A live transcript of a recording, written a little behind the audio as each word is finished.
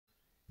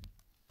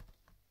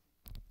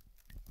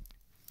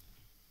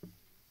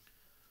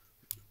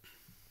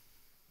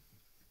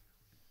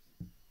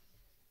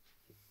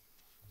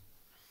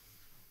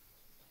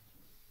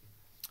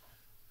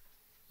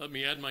Let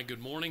me add my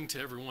good morning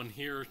to everyone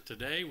here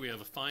today. We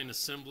have a fine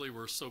assembly.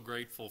 We're so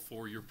grateful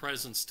for your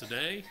presence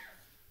today.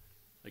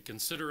 I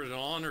consider it an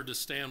honor to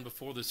stand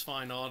before this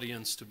fine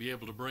audience to be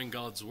able to bring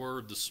God's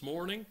word this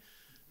morning.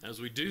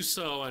 As we do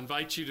so, I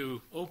invite you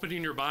to open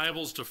in your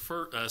Bibles to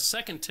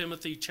 2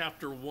 Timothy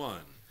chapter 1.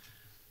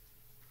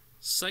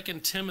 2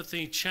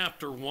 Timothy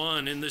chapter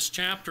 1. In this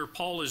chapter,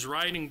 Paul is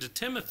writing to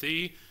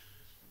Timothy,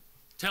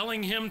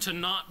 telling him to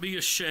not be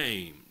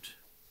ashamed.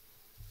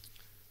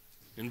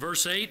 In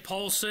verse 8,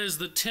 Paul says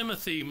that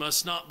Timothy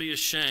must not be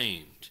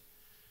ashamed.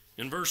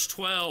 In verse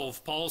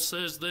 12, Paul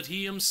says that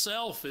he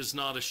himself is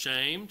not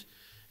ashamed.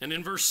 And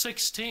in verse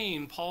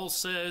 16, Paul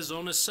says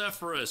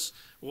Onesiphorus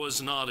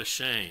was not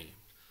ashamed.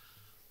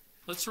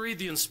 Let's read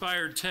the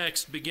inspired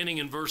text beginning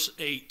in verse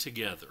 8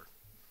 together.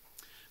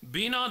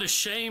 Be not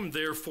ashamed,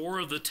 therefore,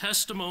 of the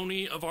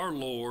testimony of our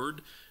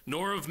Lord,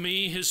 nor of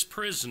me, his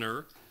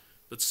prisoner,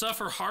 but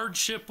suffer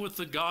hardship with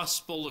the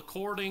gospel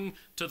according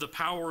to the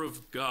power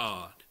of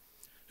God,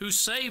 who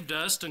saved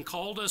us and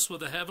called us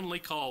with a heavenly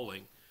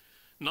calling,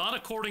 not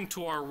according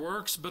to our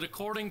works, but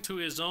according to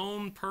his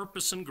own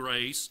purpose and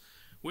grace,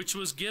 which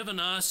was given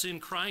us in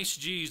Christ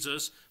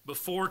Jesus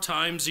before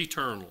times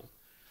eternal,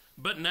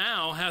 but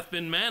now hath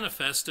been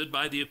manifested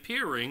by the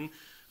appearing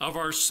of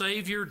our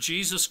Savior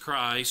Jesus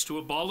Christ, who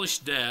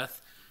abolished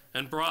death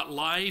and brought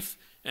life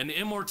and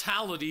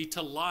immortality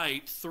to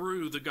light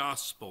through the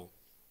gospel,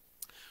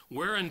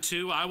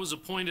 whereunto I was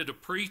appointed a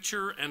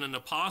preacher and an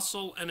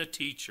apostle and a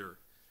teacher,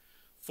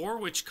 for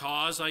which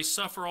cause I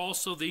suffer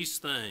also these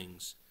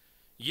things.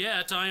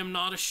 Yet I am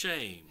not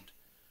ashamed,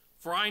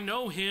 for I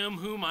know him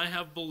whom I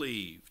have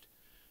believed,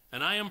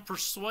 and I am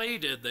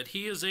persuaded that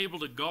he is able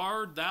to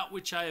guard that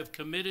which I have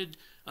committed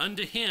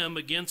unto him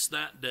against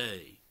that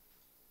day.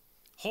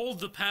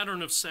 Hold the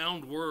pattern of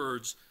sound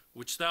words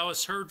which thou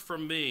hast heard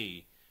from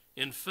me,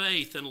 in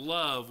faith and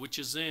love which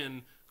is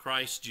in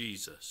Christ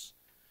Jesus.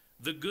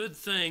 The good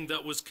thing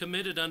that was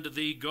committed unto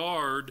thee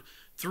guard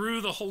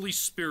through the Holy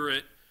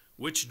Spirit,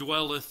 which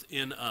dwelleth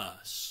in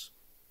us.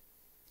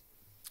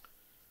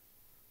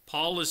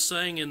 Paul is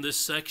saying in this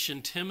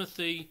section,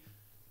 Timothy,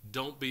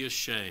 don't be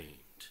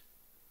ashamed.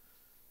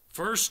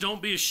 First,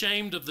 don't be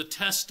ashamed of the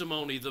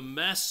testimony, the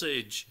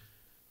message.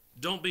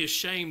 Don't be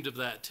ashamed of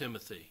that,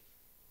 Timothy.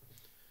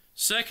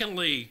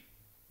 Secondly,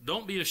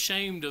 don't be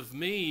ashamed of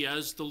me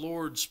as the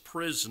Lord's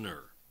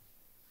prisoner.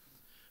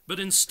 But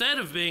instead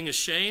of being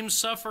ashamed,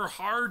 suffer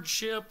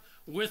hardship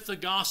with the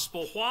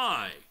gospel.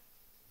 Why?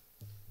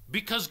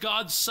 Because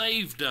God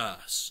saved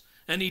us,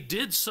 and he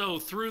did so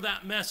through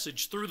that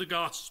message, through the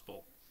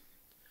gospel.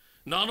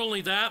 Not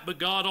only that, but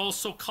God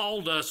also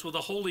called us with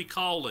a holy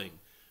calling.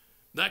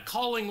 That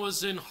calling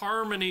was in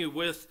harmony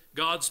with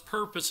God's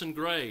purpose and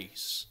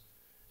grace.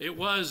 It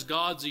was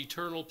God's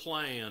eternal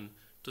plan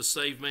to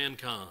save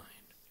mankind.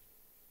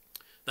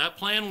 That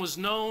plan was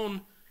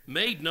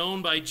made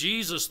known by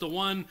Jesus, the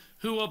one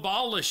who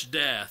abolished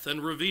death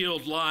and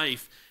revealed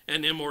life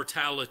and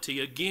immortality,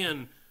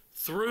 again,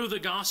 through the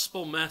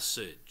gospel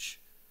message,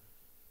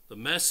 the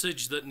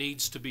message that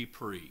needs to be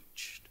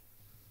preached.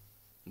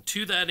 And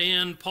to that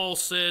end, Paul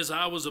says,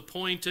 I was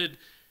appointed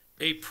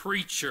a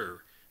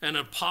preacher, an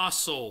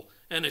apostle,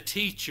 and a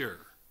teacher.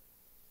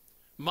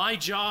 My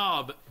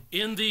job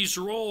in these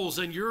roles,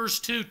 and yours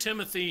too,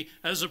 Timothy,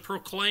 as a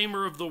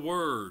proclaimer of the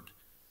word,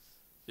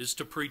 is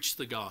to preach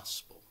the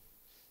gospel.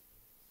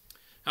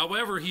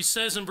 However, he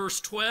says in verse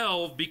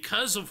 12,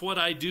 because of what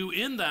I do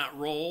in that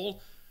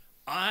role,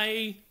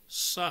 I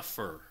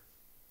suffer.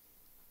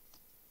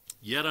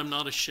 Yet I'm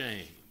not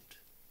ashamed.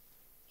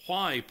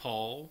 Why,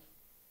 Paul?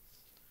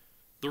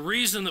 The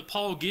reason that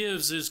Paul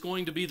gives is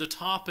going to be the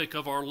topic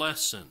of our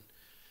lesson.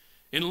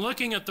 In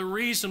looking at the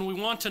reason, we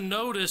want to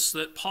notice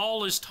that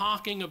Paul is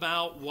talking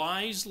about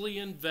wisely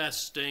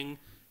investing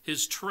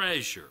his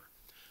treasure.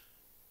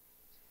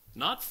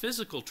 Not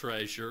physical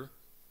treasure,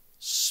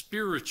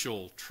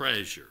 spiritual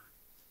treasure.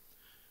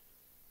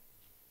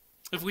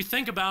 If we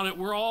think about it,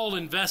 we're all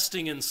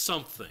investing in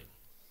something.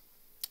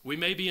 We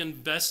may be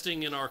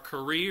investing in our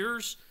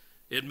careers.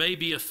 It may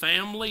be a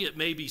family. It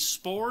may be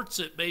sports.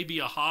 It may be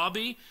a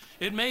hobby.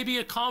 It may be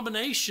a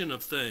combination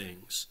of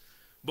things.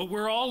 But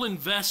we're all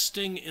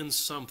investing in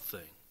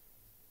something.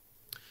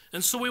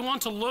 And so we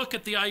want to look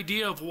at the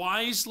idea of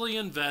wisely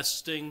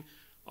investing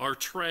our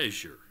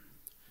treasure.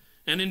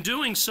 And in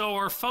doing so,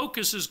 our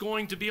focus is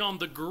going to be on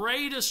the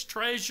greatest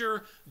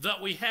treasure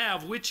that we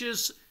have, which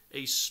is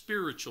a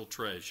spiritual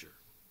treasure.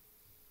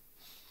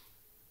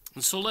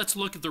 And so let's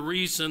look at the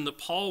reason that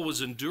Paul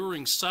was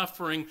enduring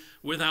suffering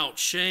without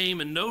shame,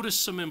 and notice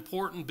some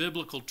important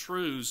biblical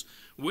truths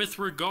with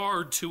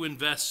regard to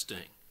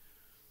investing.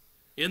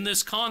 In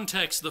this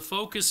context, the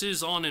focus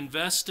is on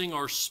investing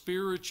our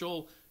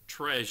spiritual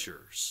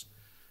treasures.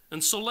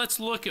 And so let's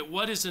look at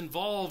what is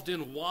involved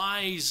in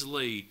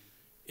wisely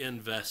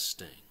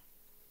investing.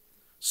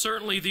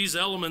 Certainly these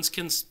elements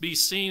can be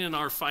seen in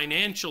our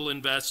financial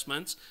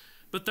investments,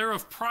 but they're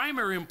of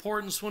primary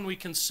importance when we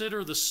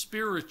consider the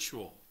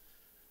spiritual,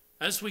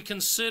 as we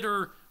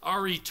consider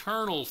our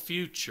eternal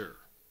future.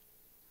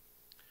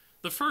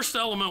 The first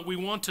element we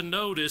want to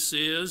notice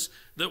is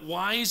that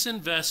wise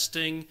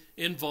investing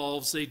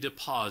involves a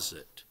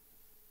deposit.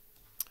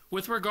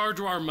 With regard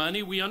to our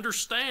money, we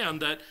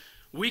understand that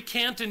we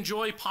can't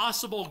enjoy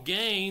possible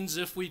gains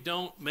if we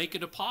don't make a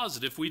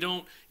deposit, if we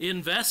don't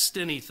invest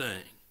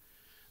anything.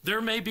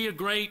 There may be a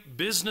great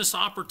business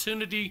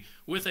opportunity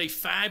with a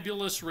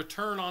fabulous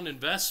return on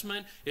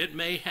investment. It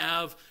may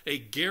have a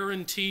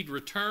guaranteed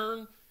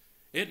return.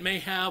 It may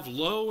have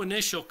low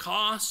initial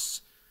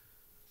costs.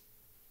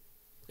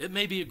 It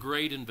may be a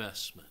great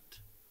investment.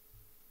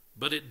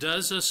 But it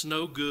does us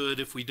no good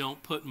if we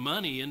don't put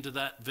money into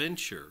that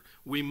venture.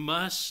 We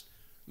must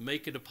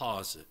make a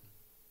deposit.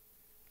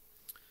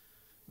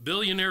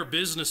 Billionaire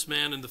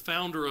businessman and the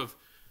founder of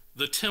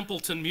the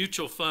Templeton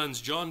Mutual Funds,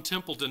 John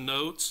Templeton,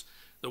 notes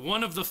that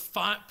one of the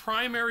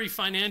primary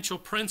financial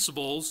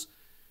principles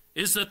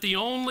is that the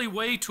only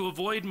way to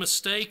avoid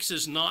mistakes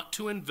is not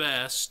to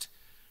invest,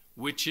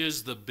 which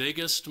is the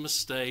biggest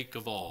mistake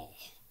of all.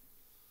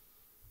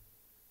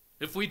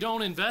 If we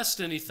don't invest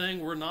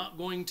anything, we're not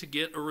going to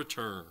get a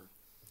return.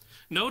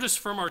 Notice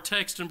from our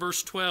text in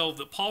verse 12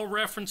 that Paul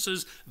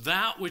references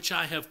that which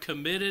I have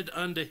committed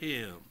unto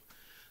him.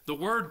 The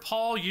word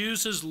Paul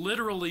uses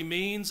literally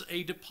means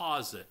a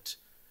deposit.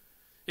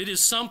 It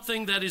is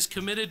something that is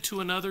committed to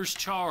another's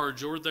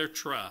charge or their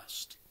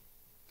trust.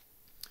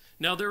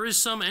 Now, there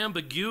is some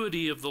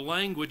ambiguity of the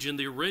language in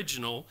the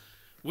original,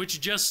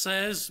 which just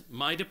says,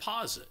 my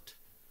deposit.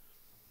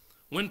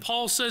 When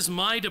Paul says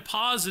my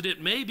deposit,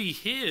 it may be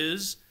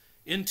his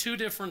in two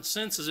different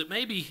senses. It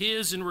may be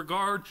his in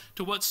regard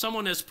to what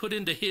someone has put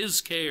into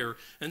his care,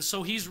 and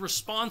so he's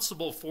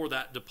responsible for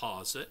that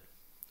deposit.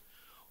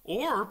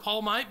 Or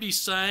Paul might be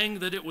saying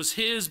that it was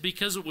his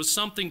because it was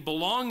something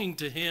belonging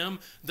to him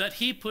that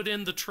he put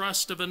in the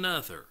trust of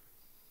another.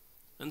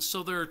 And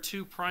so there are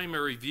two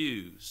primary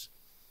views.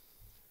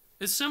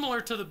 It's similar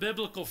to the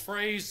biblical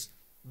phrase,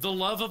 the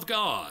love of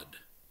God.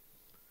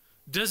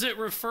 Does it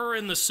refer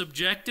in the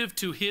subjective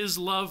to his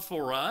love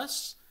for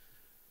us,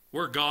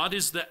 where God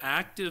is the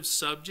active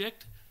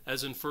subject,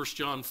 as in 1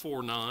 John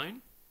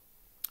 4:9?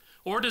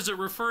 Or does it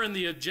refer in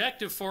the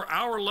objective for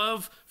our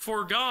love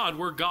for God,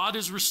 where God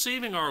is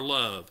receiving our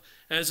love,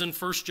 as in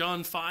 1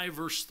 John 5,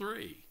 verse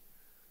 3?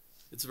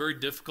 It's very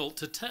difficult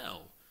to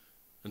tell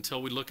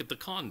until we look at the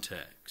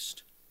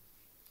context.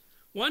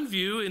 One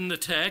view in the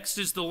text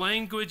is the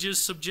language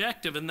is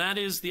subjective, and that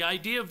is the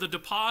idea of the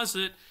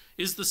deposit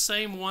is the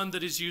same one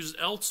that is used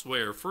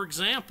elsewhere. For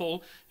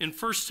example, in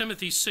 1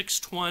 Timothy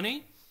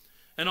 6:20,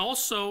 and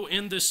also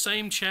in this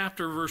same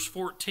chapter, verse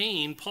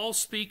 14, Paul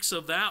speaks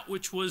of that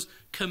which was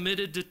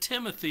committed to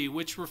Timothy,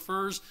 which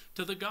refers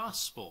to the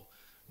gospel,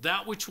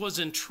 that which was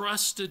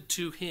entrusted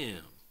to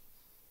him,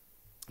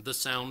 the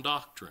sound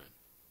doctrine.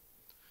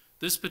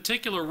 This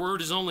particular word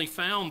is only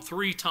found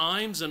 3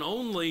 times and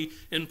only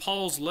in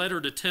Paul's letter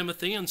to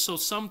Timothy, and so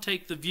some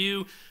take the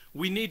view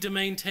we need to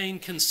maintain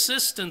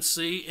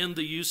consistency in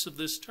the use of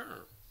this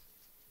term.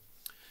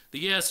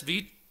 The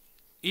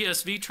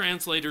ESV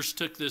translators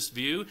took this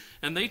view,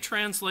 and they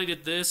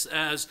translated this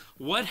as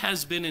what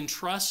has been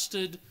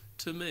entrusted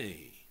to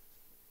me.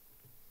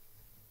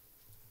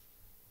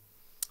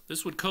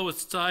 This would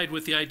coincide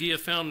with the idea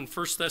found in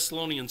 1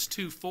 Thessalonians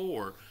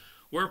 2:4,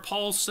 where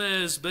Paul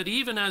says, but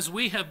even as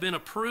we have been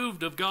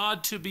approved of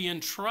God to be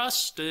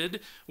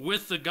entrusted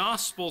with the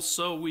gospel,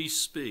 so we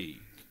speak.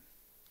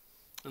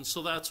 And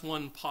so that's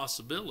one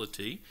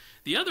possibility.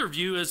 The other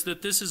view is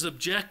that this is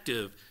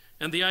objective,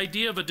 and the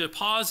idea of a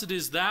deposit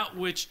is that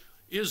which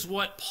is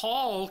what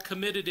Paul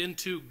committed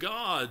into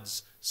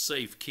God's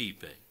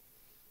safekeeping.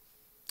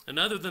 And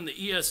other than the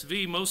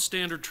ESV, most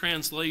standard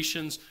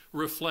translations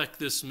reflect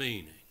this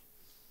meaning.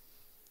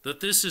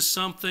 That this is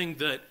something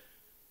that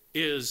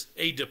is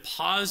a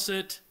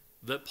deposit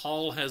that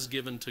Paul has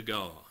given to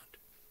God.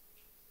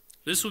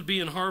 This would be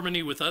in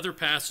harmony with other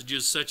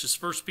passages such as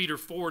 1 Peter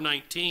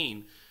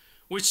 4:19,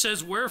 which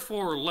says,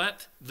 wherefore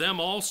let them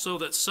also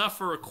that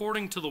suffer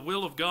according to the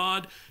will of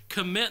God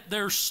commit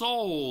their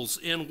souls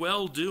in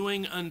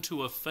well-doing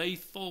unto a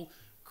faithful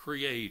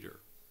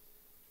Creator.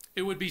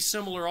 It would be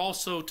similar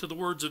also to the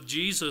words of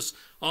Jesus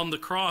on the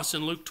cross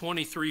in Luke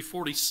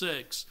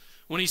 23:46,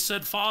 when he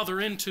said, Father,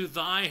 into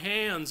thy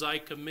hands I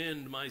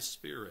commend my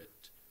spirit.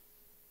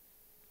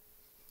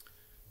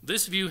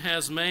 This view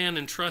has man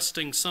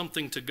entrusting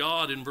something to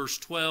God in verse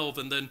 12,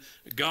 and then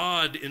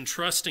God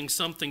entrusting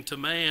something to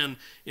man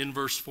in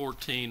verse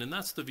 14. And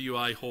that's the view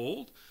I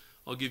hold.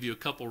 I'll give you a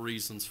couple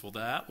reasons for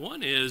that.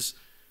 One is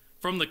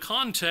from the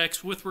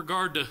context with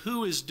regard to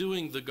who is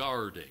doing the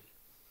guarding.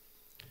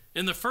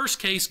 In the first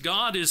case,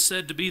 God is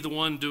said to be the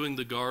one doing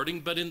the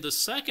guarding, but in the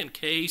second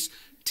case,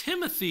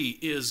 Timothy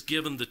is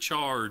given the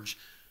charge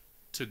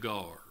to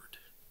guard.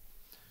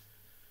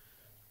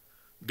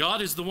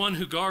 God is the one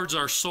who guards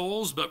our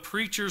souls, but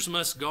preachers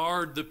must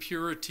guard the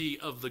purity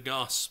of the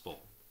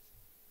gospel.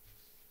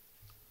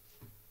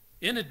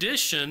 In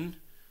addition,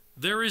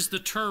 there is the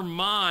term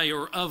my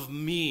or of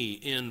me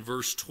in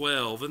verse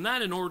 12, and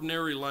that in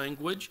ordinary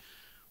language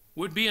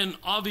would be an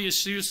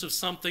obvious use of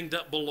something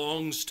that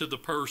belongs to the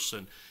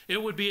person.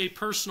 It would be a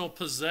personal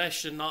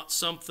possession, not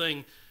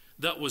something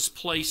that was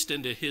placed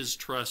into his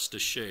trust to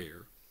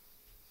share.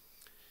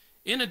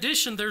 In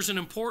addition, there's an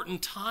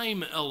important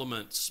time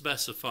element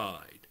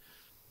specified.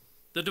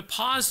 The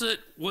deposit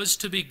was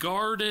to be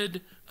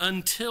guarded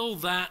until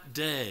that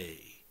day.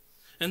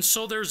 And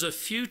so there's a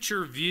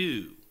future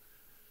view.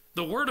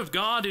 The Word of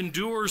God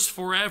endures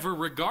forever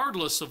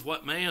regardless of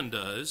what man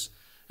does,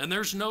 and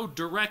there's no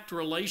direct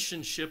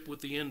relationship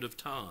with the end of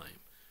time.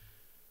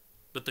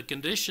 But the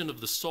condition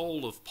of the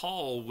soul of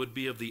Paul would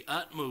be of the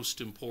utmost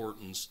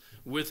importance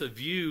with a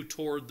view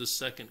toward the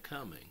second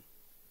coming.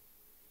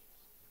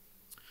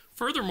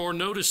 Furthermore,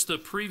 notice the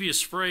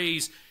previous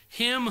phrase,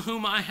 him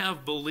whom I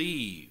have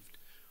believed,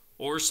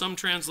 or some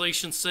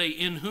translations say,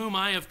 in whom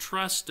I have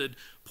trusted,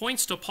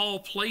 points to Paul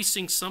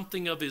placing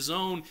something of his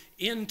own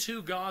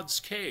into God's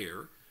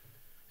care,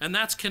 and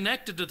that's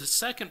connected to the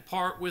second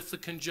part with the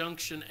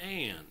conjunction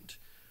and,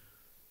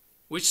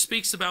 which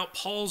speaks about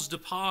Paul's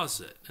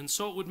deposit. And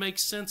so it would make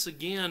sense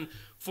again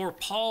for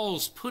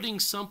Paul's putting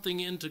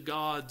something into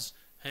God's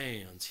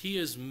hands. He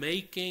is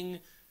making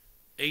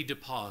a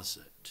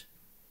deposit.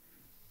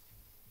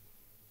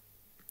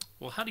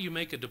 Well, how do you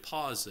make a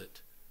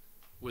deposit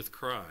with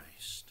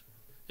Christ?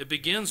 It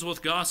begins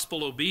with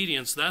gospel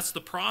obedience. That's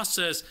the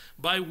process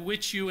by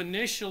which you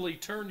initially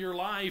turn your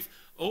life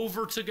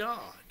over to God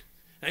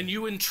and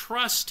you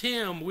entrust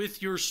Him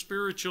with your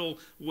spiritual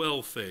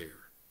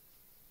welfare.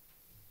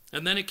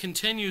 And then it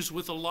continues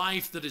with a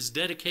life that is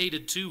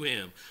dedicated to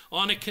Him.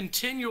 On a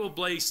continual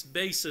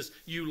basis,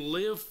 you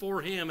live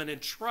for Him and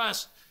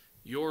entrust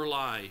your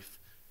life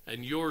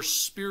and your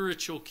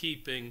spiritual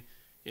keeping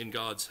in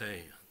God's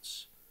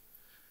hands.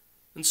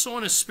 And so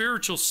in a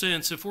spiritual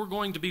sense, if we're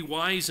going to be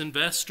wise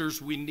investors,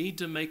 we need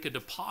to make a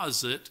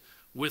deposit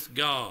with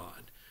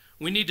God.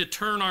 We need to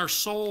turn our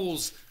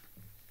souls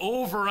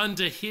over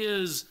unto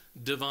His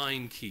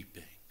divine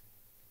keeping.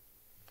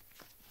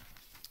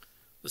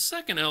 The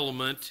second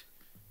element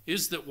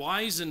is that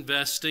wise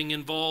investing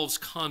involves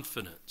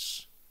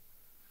confidence.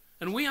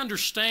 And we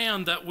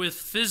understand that with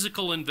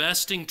physical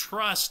investing,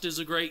 trust is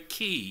a great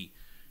key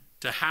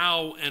to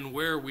how and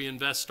where we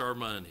invest our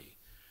money.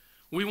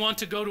 We want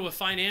to go to a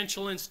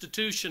financial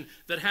institution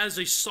that has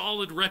a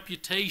solid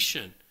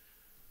reputation.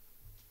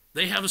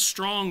 They have a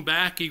strong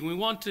backing. We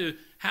want to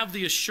have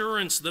the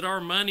assurance that our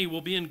money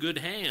will be in good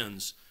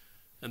hands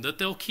and that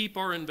they'll keep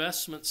our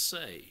investments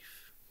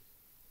safe.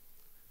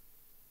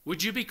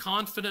 Would you be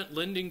confident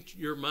lending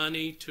your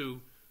money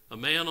to a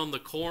man on the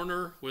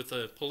corner with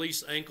a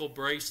police ankle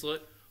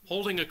bracelet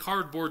holding a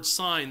cardboard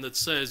sign that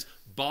says,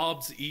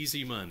 Bob's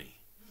Easy Money?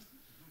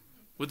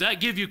 Would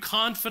that give you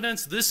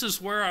confidence? This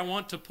is where I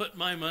want to put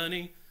my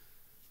money?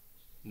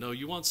 No,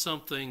 you want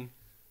something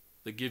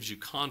that gives you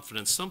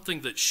confidence,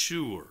 something that's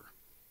sure.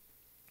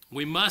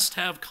 We must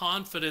have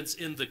confidence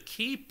in the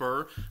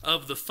keeper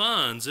of the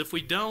funds. If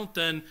we don't,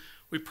 then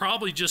we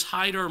probably just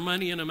hide our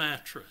money in a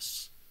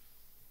mattress.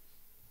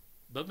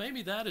 But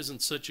maybe that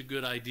isn't such a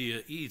good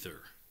idea either.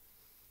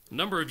 A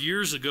number of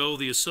years ago,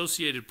 the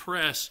Associated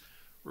Press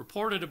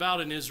reported about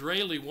an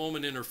Israeli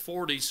woman in her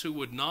 40s who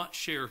would not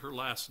share her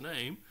last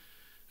name,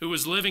 who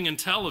was living in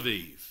Tel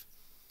Aviv.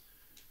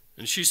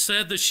 And she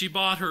said that she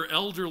bought her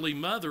elderly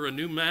mother a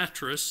new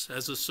mattress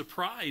as a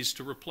surprise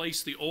to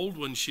replace the old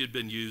one she had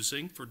been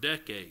using for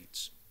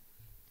decades.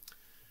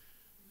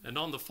 And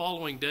on the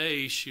following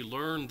day, she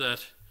learned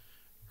that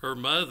her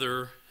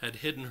mother had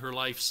hidden her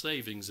life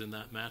savings in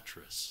that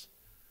mattress.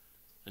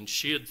 And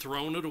she had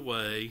thrown it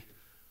away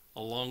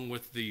along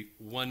with the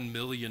 $1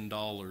 million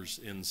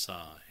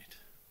inside.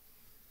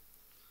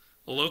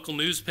 A local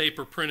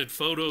newspaper printed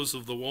photos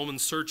of the woman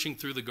searching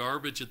through the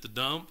garbage at the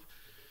dump.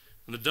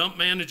 And the dump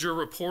manager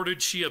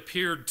reported she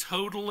appeared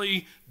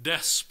totally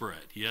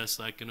desperate. Yes,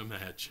 I can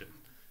imagine.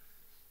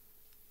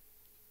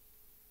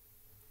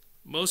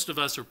 Most of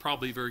us are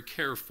probably very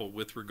careful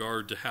with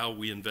regard to how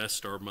we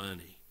invest our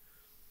money.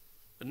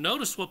 But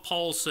notice what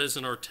Paul says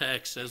in our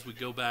text as we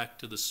go back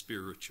to the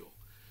spiritual.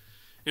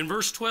 In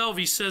verse 12,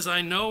 he says,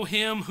 I know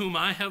him whom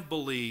I have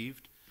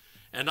believed,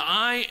 and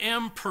I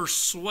am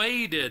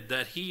persuaded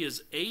that he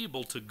is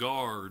able to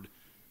guard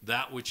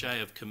that which I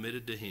have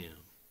committed to him.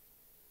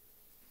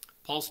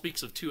 Paul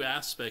speaks of two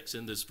aspects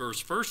in this verse.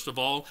 First of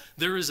all,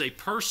 there is a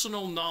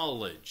personal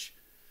knowledge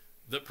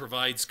that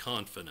provides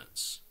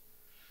confidence.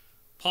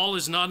 Paul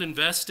is not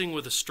investing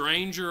with a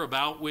stranger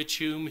about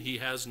whom he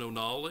has no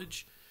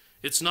knowledge.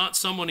 It's not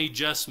someone he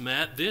just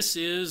met. This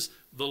is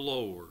the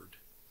Lord.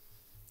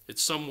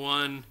 It's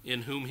someone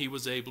in whom he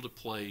was able to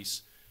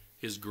place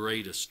his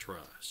greatest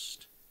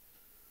trust.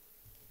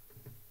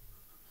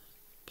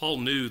 Paul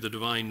knew the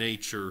divine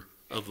nature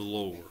of the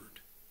Lord.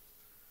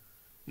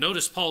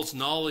 Notice Paul's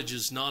knowledge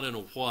is not in a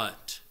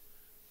what,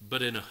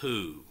 but in a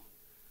who.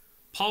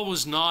 Paul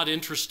was not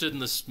interested in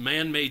the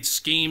man-made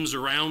schemes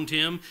around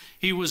him.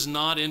 He was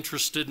not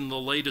interested in the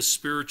latest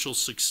spiritual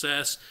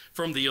success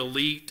from the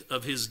elite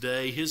of his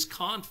day. His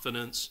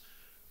confidence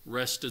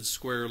rested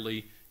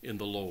squarely in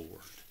the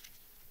Lord.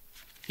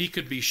 he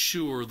could be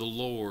sure the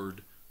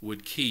Lord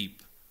would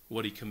keep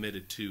what he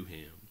committed to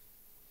him.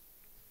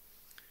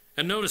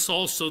 And notice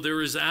also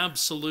there is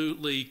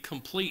absolutely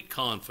complete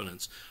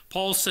confidence.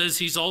 Paul says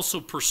he's also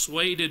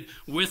persuaded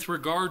with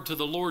regard to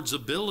the Lord's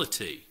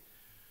ability.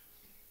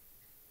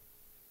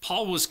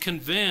 Paul was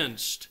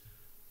convinced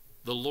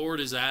the Lord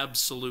is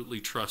absolutely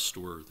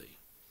trustworthy.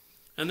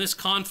 And this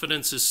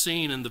confidence is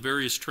seen in the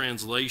various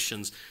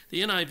translations.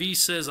 The NIV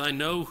says, I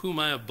know whom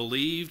I have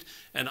believed,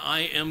 and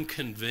I am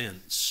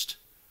convinced.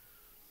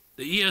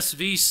 The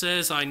ESV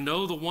says, I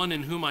know the one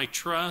in whom I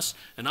trust,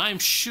 and I am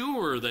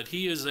sure that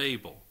he is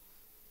able.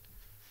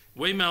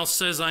 Weymouth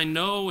says, I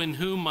know in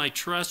whom my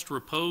trust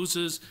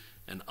reposes,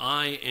 and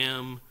I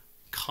am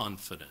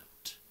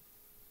confident.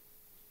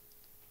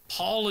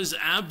 Paul is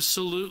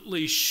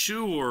absolutely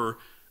sure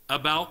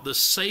about the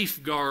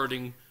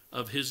safeguarding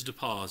of his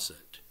deposit.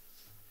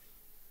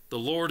 The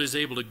Lord is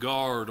able to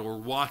guard or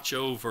watch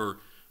over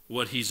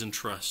what he's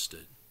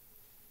entrusted.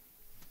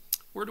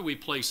 Where do we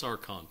place our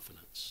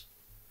confidence?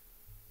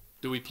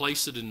 Do we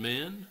place it in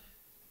men?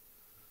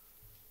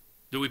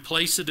 Do we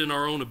place it in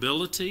our own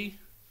ability?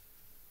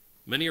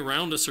 Many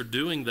around us are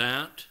doing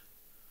that.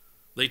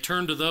 They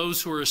turn to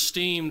those who are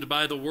esteemed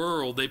by the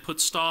world. They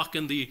put stock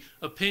in the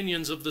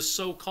opinions of the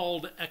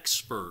so-called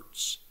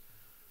experts.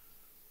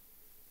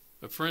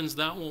 But friends,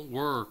 that won't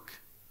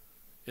work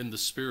in the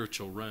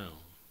spiritual realm.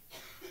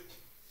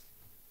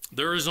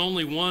 There is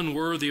only one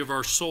worthy of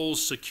our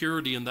soul's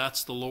security, and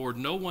that's the Lord.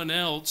 No one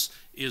else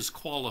is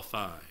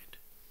qualified.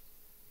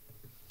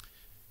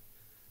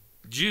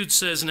 Jude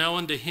says, now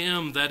unto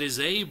him that is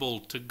able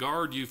to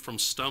guard you from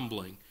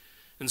stumbling,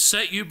 and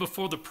set you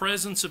before the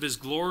presence of his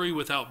glory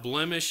without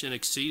blemish and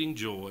exceeding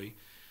joy,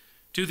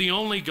 to the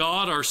only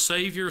God, our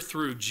Savior,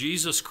 through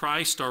Jesus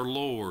Christ our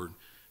Lord,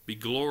 be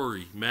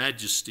glory,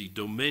 majesty,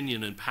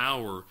 dominion, and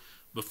power,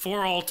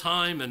 before all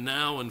time and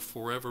now and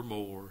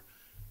forevermore.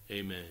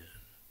 Amen.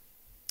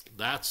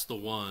 That's the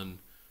one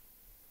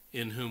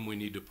in whom we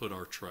need to put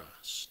our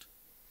trust.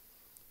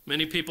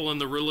 Many people in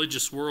the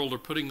religious world are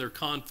putting their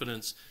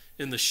confidence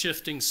in the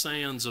shifting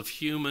sands of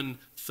human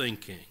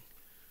thinking.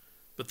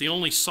 But the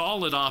only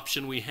solid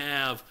option we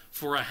have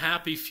for a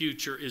happy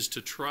future is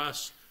to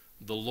trust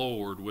the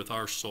Lord with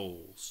our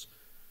souls.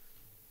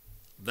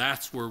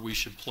 That's where we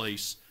should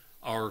place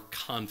our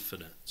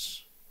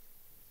confidence.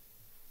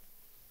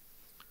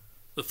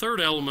 The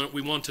third element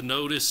we want to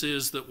notice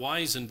is that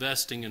wise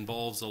investing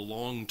involves a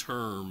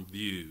long-term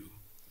view.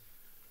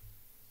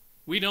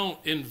 We don't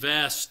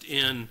invest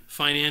in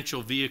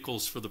financial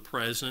vehicles for the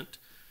present.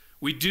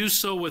 We do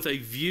so with a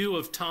view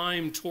of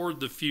time toward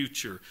the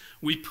future.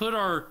 We put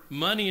our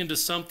money into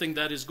something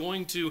that is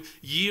going to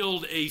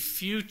yield a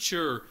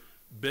future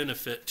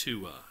benefit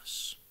to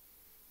us.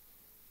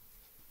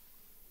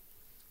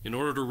 In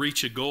order to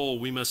reach a goal,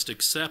 we must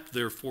accept,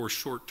 therefore,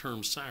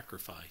 short-term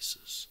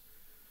sacrifices.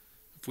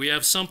 If we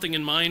have something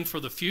in mind for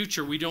the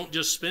future, we don't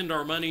just spend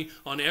our money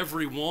on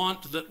every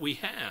want that we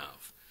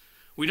have.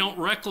 We don't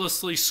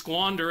recklessly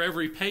squander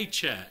every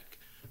paycheck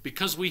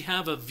because we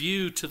have a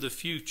view to the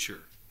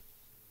future.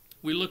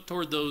 We look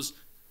toward those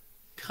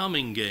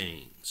coming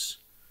gains,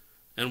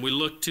 and we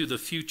look to the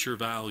future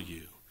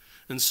value.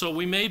 And so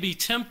we may be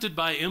tempted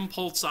by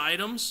impulse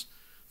items,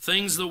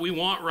 things that we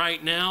want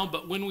right now,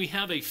 but when we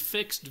have a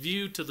fixed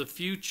view to the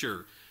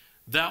future,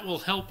 that will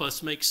help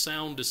us make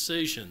sound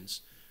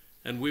decisions,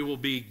 and we will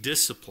be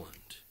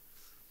disciplined.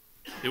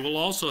 It will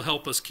also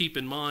help us keep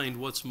in mind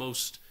what's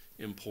most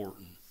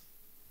important.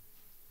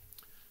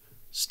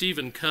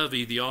 Stephen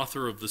Covey, the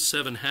author of The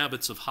 7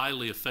 Habits of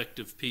Highly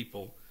Effective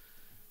People,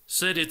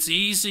 said it's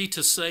easy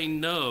to say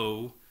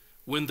no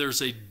when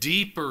there's a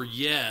deeper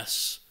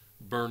yes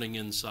burning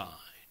inside.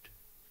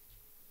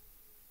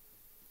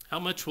 How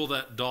much will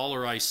that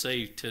dollar I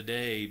save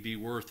today be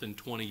worth in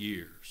 20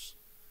 years?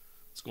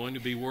 It's going to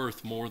be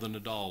worth more than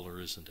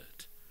 $1, isn't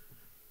it?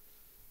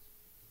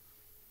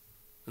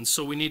 And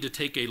so we need to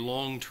take a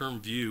long-term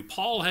view.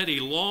 Paul had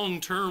a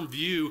long-term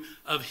view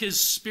of his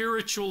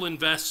spiritual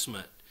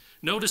investment.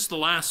 Notice the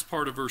last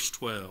part of verse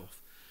 12.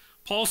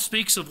 Paul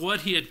speaks of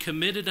what he had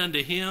committed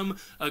unto him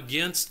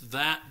against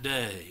that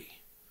day.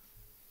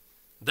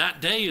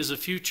 That day is a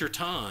future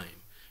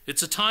time.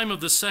 It's a time of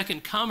the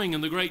second coming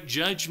and the great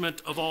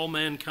judgment of all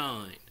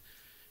mankind.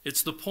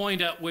 It's the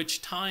point at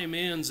which time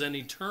ends and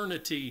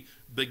eternity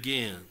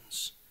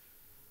begins.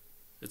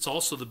 It's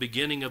also the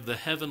beginning of the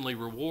heavenly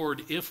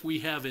reward if we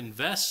have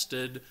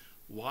invested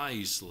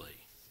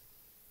wisely.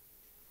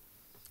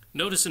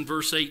 Notice in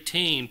verse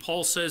 18,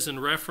 Paul says in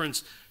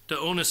reference to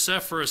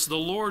Onesiphorus, the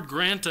Lord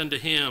grant unto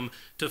him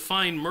to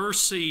find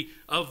mercy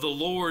of the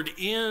Lord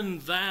in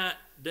that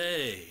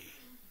day.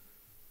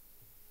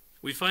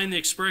 We find the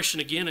expression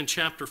again in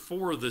chapter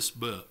 4 of this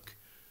book.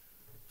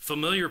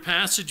 Familiar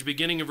passage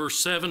beginning of verse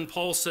 7,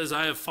 Paul says,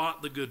 I have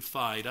fought the good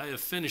fight, I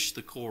have finished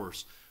the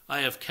course, I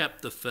have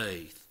kept the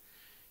faith.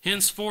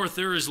 Henceforth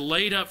there is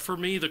laid up for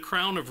me the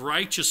crown of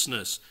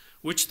righteousness,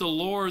 which the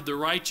Lord, the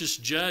righteous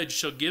judge,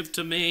 shall give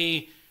to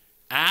me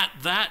at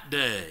that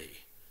day,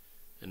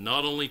 and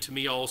not only to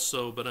me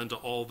also, but unto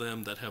all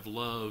them that have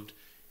loved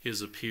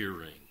his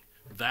appearing.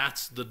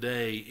 That's the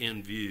day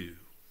in view.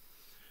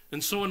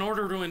 And so in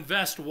order to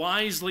invest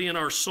wisely in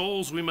our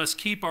souls, we must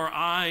keep our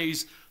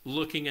eyes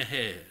looking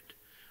ahead.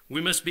 We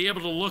must be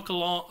able to look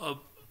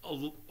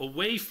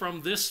away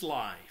from this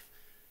life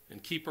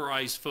and keep our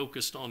eyes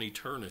focused on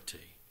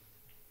eternity.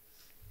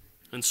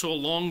 And so a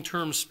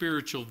long-term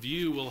spiritual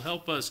view will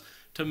help us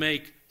to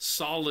make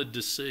solid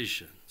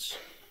decisions.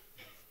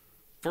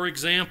 For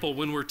example,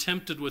 when we're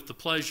tempted with the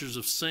pleasures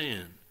of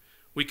sin,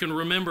 we can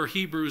remember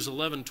Hebrews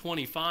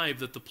 11:25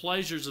 that the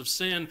pleasures of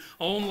sin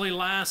only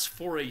last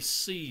for a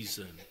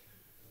season,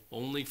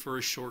 only for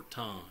a short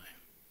time.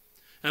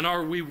 And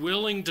are we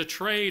willing to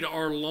trade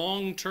our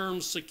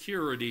long-term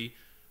security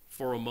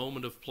for a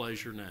moment of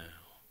pleasure now?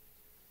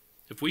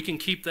 If we can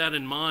keep that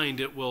in mind,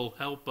 it will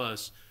help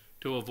us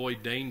to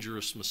avoid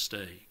dangerous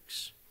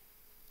mistakes.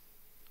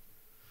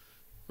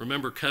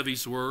 Remember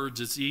Covey's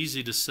words, it's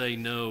easy to say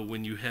no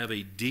when you have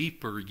a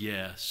deeper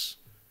yes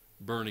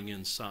burning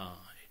inside.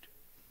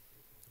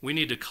 We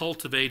need to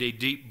cultivate a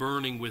deep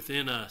burning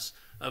within us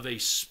of a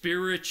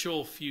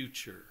spiritual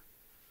future.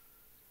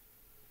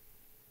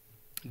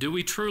 Do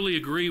we truly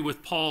agree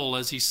with Paul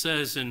as he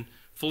says in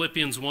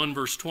Philippians 1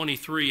 verse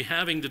 23,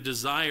 having the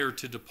desire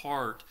to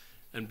depart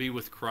and be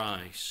with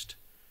Christ,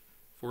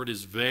 for it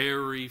is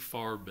very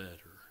far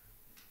better?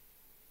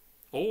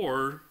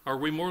 Or are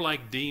we more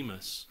like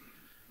Demas,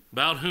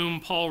 about whom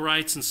Paul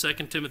writes in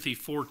 2 Timothy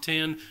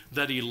 4:10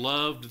 that he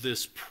loved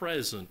this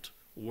present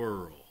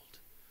world?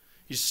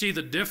 You see,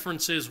 the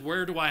difference is,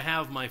 where do I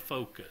have my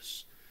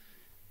focus?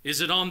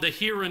 Is it on the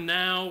here and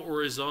now,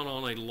 or is it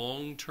on a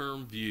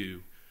long-term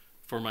view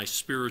for my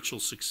spiritual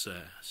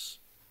success?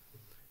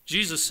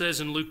 Jesus says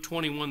in Luke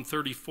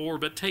 21:34,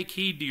 but take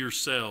heed to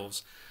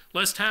yourselves,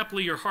 lest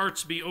haply your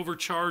hearts be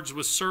overcharged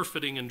with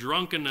surfeiting and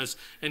drunkenness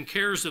and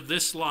cares of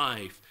this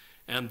life,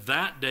 and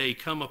that day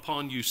come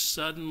upon you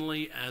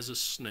suddenly as a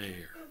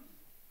snare.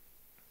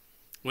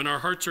 When our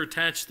hearts are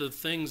attached to the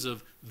things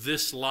of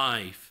this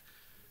life,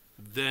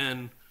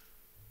 then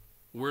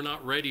we're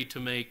not ready to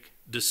make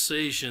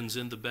decisions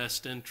in the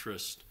best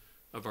interest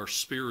of our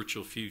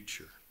spiritual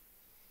future.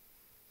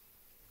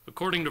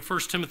 According to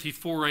 1 Timothy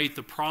 4:8,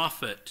 the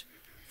profit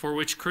for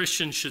which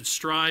Christians should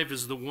strive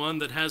is the one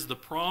that has the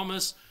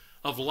promise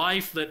of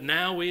life that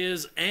now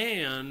is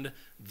and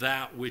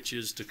that which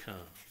is to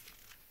come.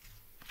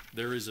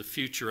 There is a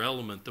future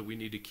element that we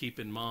need to keep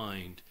in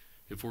mind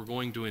if we're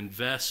going to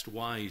invest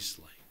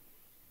wisely.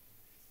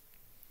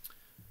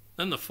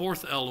 Then the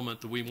fourth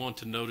element that we want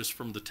to notice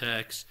from the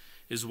text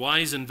is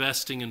wise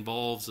investing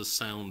involves a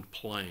sound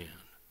plan.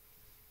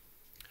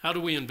 How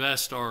do we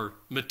invest our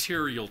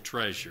material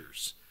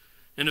treasures?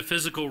 In a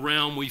physical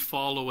realm, we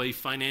follow a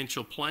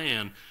financial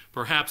plan.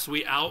 Perhaps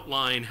we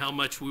outline how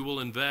much we will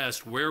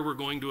invest, where we're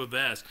going to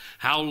invest,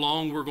 how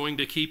long we're going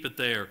to keep it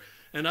there,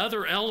 and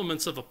other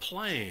elements of a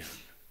plan.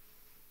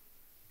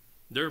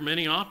 There are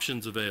many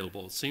options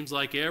available. It seems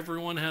like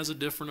everyone has a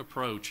different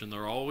approach, and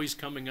they're always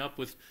coming up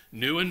with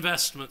new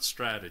investment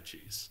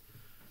strategies.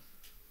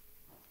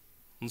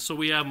 And so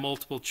we have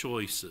multiple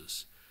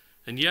choices.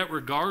 And yet,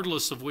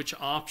 regardless of which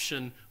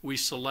option we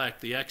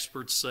select, the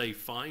experts say,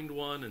 find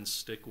one and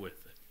stick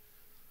with it.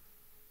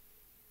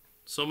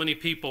 So many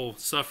people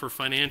suffer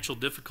financial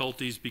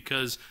difficulties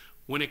because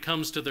when it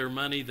comes to their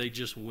money, they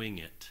just wing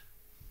it.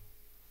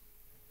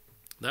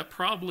 That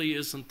probably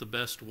isn't the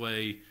best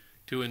way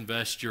to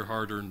invest your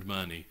hard-earned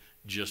money,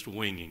 just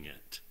winging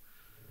it.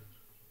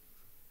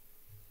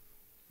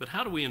 But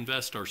how do we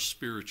invest our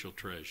spiritual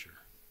treasure?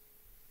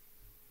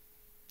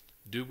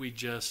 Do we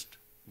just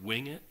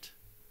wing it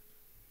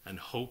and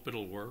hope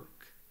it'll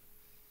work?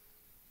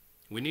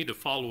 We need to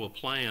follow a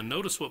plan.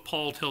 Notice what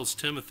Paul tells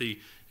Timothy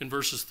in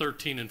verses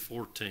 13 and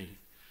 14.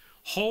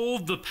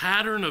 Hold the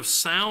pattern of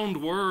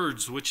sound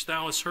words which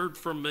thou hast heard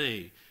from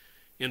me,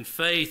 in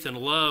faith and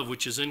love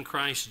which is in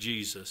Christ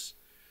Jesus.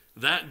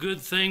 That good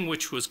thing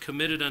which was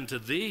committed unto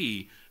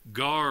thee,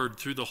 guard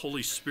through the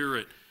Holy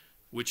Spirit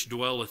which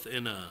dwelleth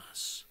in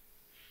us.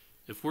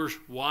 If we're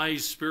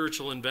wise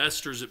spiritual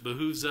investors, it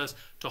behooves us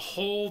to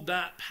hold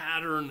that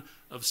pattern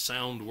of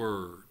sound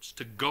words,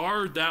 to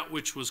guard that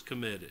which was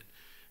committed.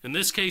 In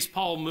this case,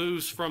 Paul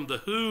moves from the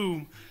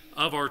whom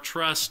of our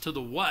trust to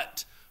the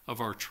what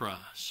of our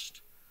trust.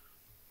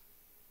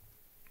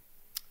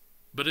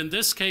 But in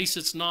this case,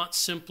 it's not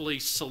simply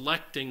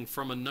selecting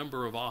from a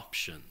number of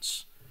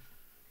options.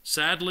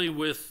 Sadly,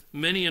 with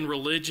many in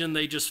religion,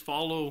 they just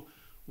follow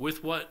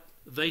with what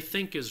they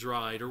think is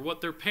right, or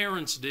what their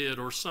parents did,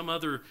 or some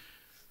other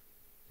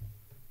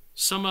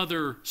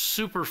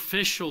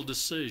superficial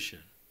decision.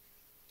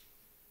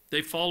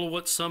 They follow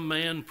what some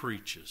man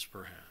preaches,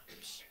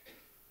 perhaps.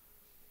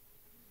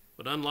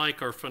 But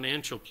unlike our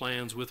financial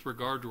plans with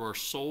regard to our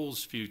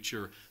soul's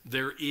future,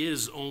 there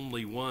is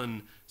only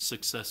one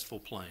successful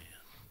plan.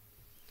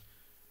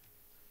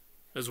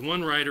 As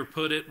one writer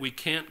put it, we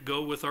can't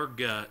go with our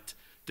gut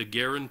to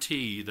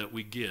guarantee that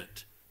we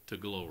get to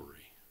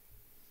glory.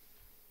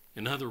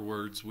 In other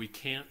words, we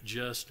can't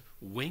just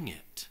wing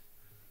it.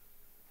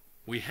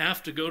 We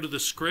have to go to the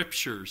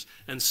Scriptures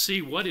and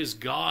see what is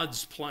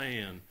God's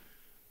plan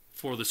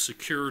for the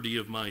security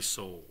of my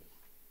soul.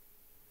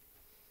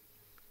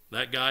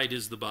 That guide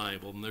is the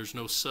Bible, and there's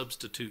no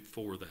substitute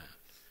for that.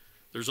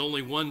 There's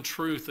only one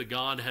truth that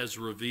God has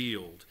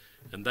revealed,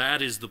 and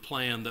that is the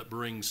plan that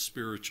brings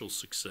spiritual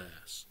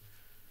success.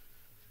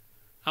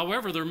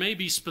 However, there may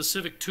be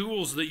specific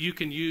tools that you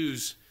can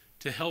use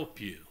to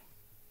help you.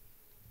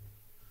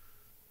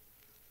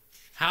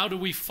 How do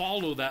we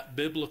follow that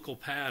biblical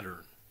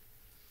pattern?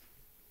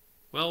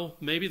 Well,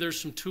 maybe there's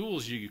some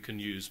tools you can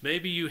use.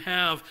 Maybe you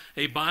have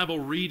a Bible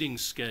reading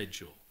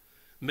schedule.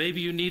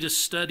 Maybe you need a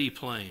study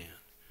plan.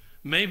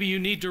 Maybe you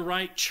need to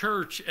write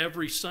church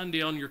every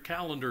Sunday on your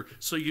calendar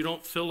so you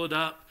don't fill it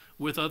up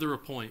with other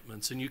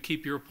appointments and you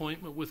keep your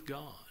appointment with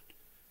God.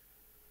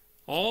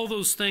 All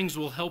those things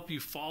will help you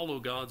follow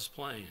God's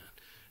plan.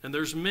 And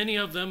there's many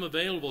of them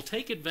available.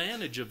 Take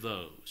advantage of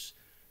those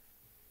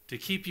to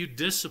keep you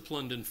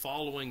disciplined in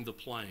following the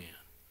plan.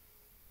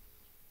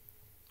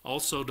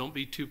 Also, don't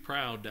be too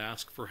proud to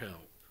ask for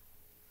help.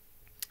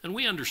 And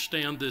we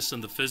understand this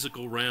in the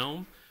physical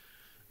realm.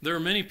 There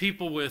are many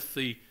people with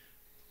the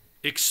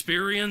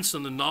experience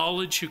and the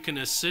knowledge who can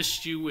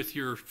assist you with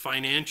your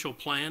financial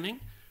planning.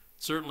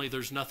 Certainly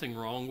there's nothing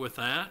wrong with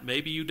that.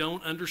 Maybe you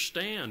don't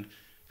understand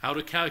how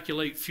to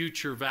calculate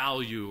future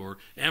value or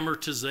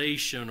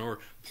amortization or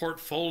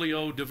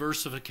portfolio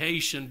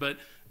diversification, but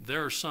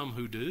there are some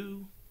who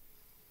do.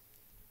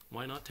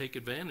 Why not take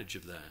advantage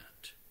of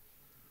that?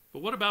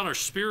 But what about our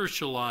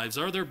spiritual lives?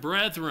 Are there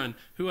brethren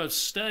who have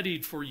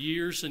studied for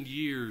years and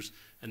years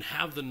and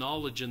have the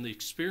knowledge and the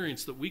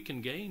experience that we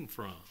can gain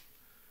from?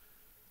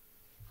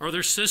 Are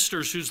there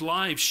sisters whose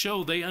lives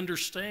show they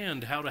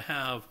understand how to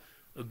have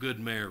a good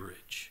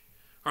marriage?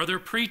 Are there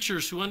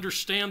preachers who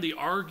understand the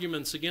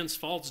arguments against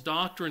false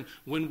doctrine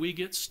when we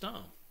get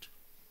stumped?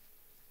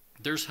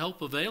 There's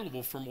help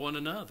available from one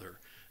another.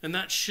 And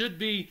that should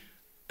be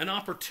an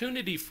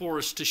opportunity for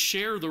us to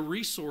share the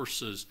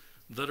resources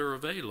that are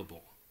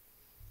available.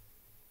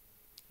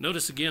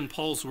 Notice again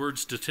Paul's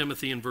words to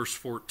Timothy in verse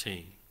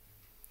 14.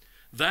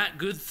 That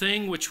good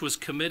thing which was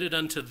committed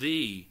unto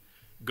thee,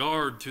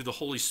 guard through the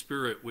Holy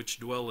Spirit which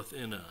dwelleth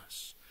in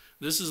us.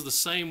 This is the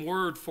same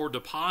word for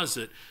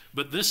deposit,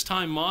 but this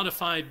time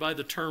modified by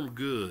the term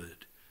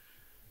good.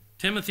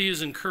 Timothy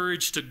is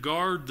encouraged to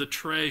guard the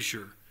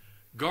treasure,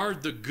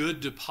 guard the good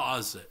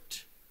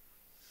deposit.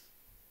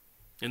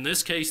 In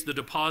this case, the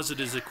deposit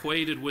is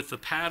equated with the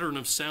pattern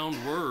of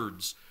sound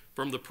words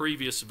from the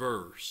previous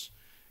verse.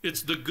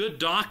 It's the good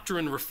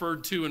doctrine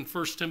referred to in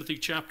 1 Timothy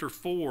chapter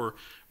 4,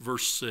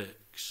 verse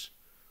 6.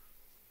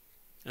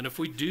 And if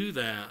we do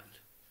that,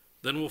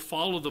 then we'll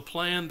follow the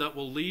plan that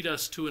will lead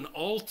us to an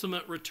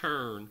ultimate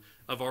return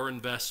of our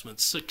investment,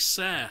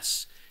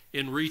 success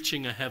in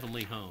reaching a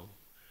heavenly home.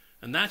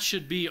 And that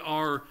should be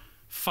our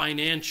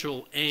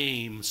financial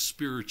aim,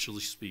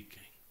 spiritually speaking.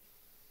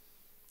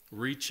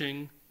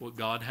 Reaching what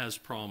God has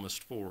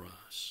promised for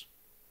us.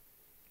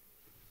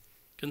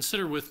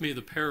 Consider with me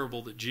the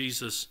parable that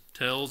Jesus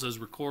tells as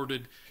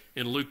recorded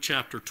in Luke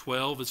chapter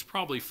 12. It's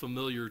probably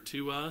familiar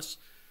to us,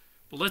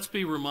 but let's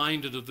be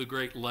reminded of the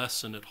great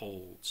lesson it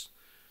holds.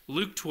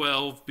 Luke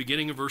 12,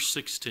 beginning of verse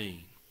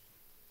 16.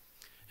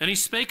 And he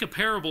spake a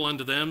parable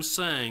unto them,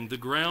 saying, the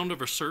ground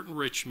of a certain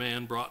rich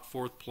man brought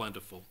forth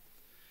plentiful.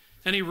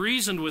 And he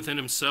reasoned within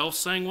himself,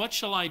 saying, what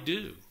shall I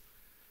do?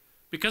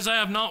 Because I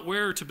have not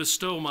where to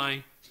bestow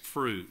my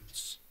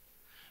fruits.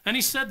 And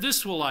he said,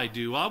 this will I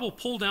do. I will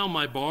pull down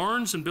my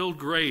barns and build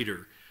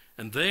greater,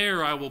 and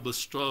there I will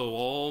bestow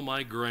all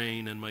my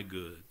grain and my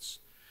goods.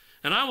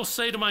 And I will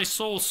say to my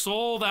soul,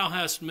 soul, thou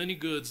hast many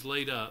goods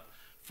laid up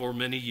for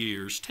many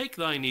years. Take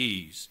thine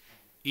ease,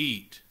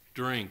 eat,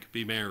 drink,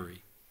 be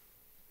merry.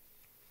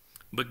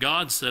 But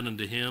God said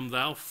unto him,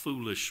 thou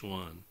foolish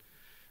one,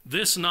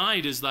 this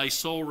night is thy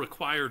soul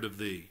required of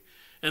thee,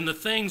 and the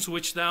things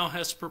which thou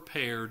hast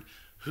prepared,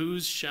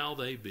 whose shall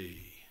they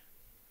be?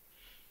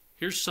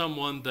 Here's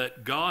someone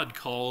that God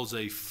calls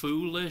a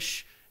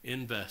foolish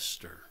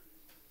investor.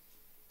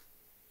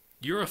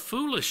 You're a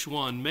foolish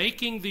one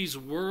making these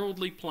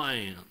worldly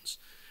plans.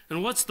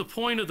 And what's the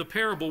point of the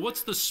parable?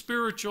 What's the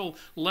spiritual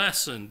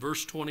lesson?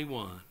 Verse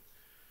 21.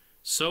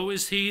 So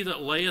is he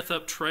that layeth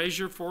up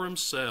treasure for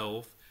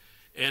himself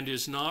and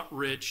is not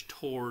rich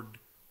toward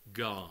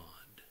God.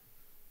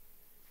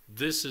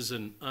 This is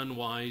an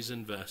unwise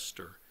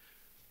investor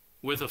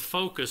with a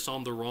focus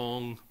on the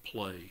wrong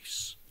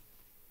place.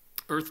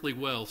 Earthly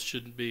wealth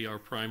shouldn't be our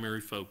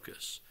primary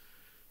focus.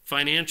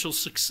 Financial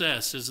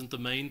success isn't the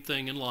main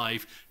thing in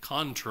life,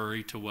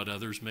 contrary to what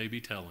others may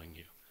be telling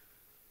you.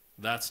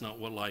 That's not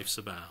what life's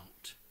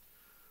about.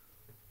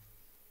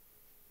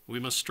 We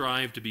must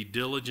strive to be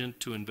diligent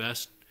to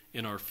invest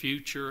in our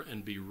future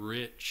and be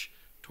rich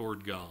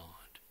toward God.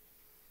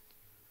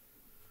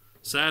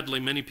 Sadly,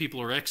 many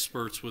people are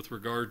experts with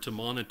regard to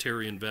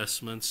monetary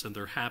investments, and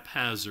they're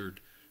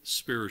haphazard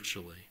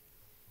spiritually.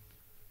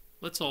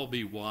 Let's all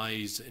be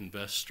wise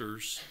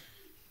investors.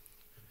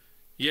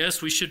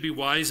 Yes, we should be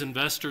wise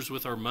investors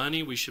with our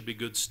money. We should be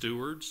good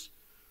stewards.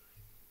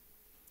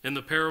 In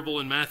the parable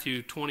in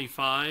Matthew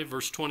 25,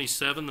 verse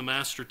 27, the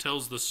master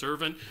tells the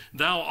servant,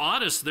 "Thou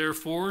oughtest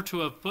therefore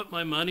to have put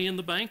my money in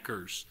the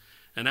bankers,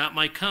 and at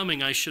my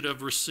coming I should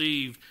have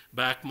received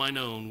back mine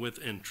own with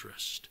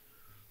interest."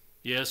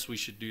 Yes, we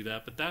should do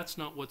that, but that's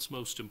not what's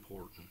most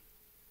important.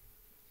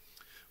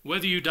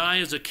 Whether you die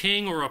as a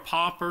king or a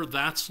pauper,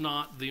 that's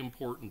not the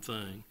important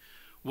thing.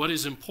 What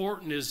is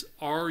important is,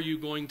 are you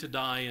going to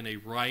die in a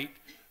right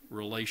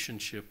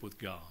relationship with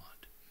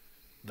God?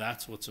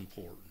 That's what's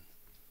important.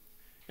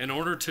 In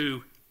order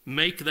to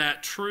make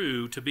that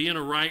true, to be in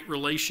a right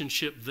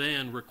relationship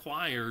then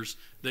requires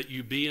that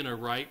you be in a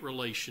right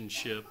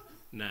relationship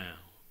now.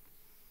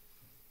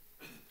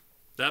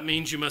 That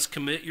means you must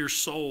commit your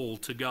soul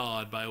to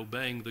God by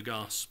obeying the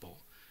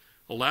gospel.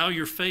 Allow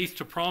your faith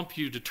to prompt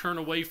you to turn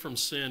away from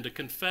sin, to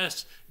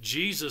confess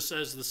Jesus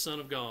as the Son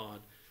of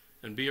God,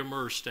 and be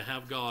immersed to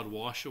have God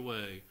wash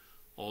away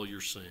all your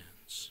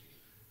sins.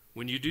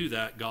 When you do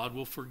that, God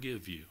will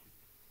forgive you.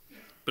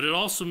 But it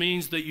also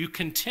means that you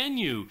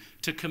continue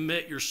to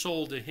commit your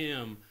soul to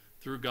Him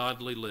through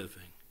godly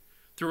living,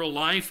 through a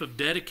life of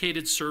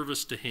dedicated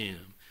service to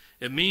Him.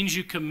 It means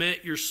you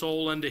commit your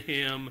soul unto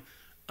Him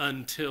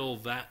until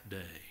that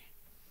day.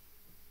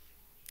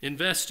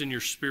 Invest in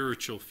your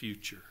spiritual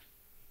future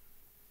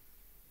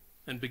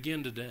and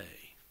begin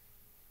today.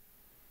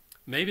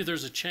 Maybe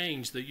there's a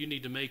change that you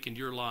need to make in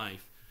your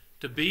life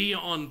to be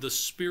on the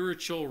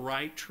spiritual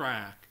right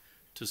track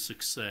to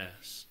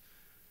success.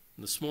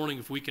 And this morning,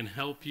 if we can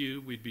help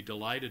you, we'd be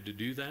delighted to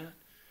do that.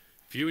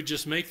 If you would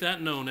just make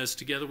that known as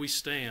together we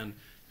stand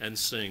and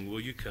sing,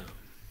 will you come?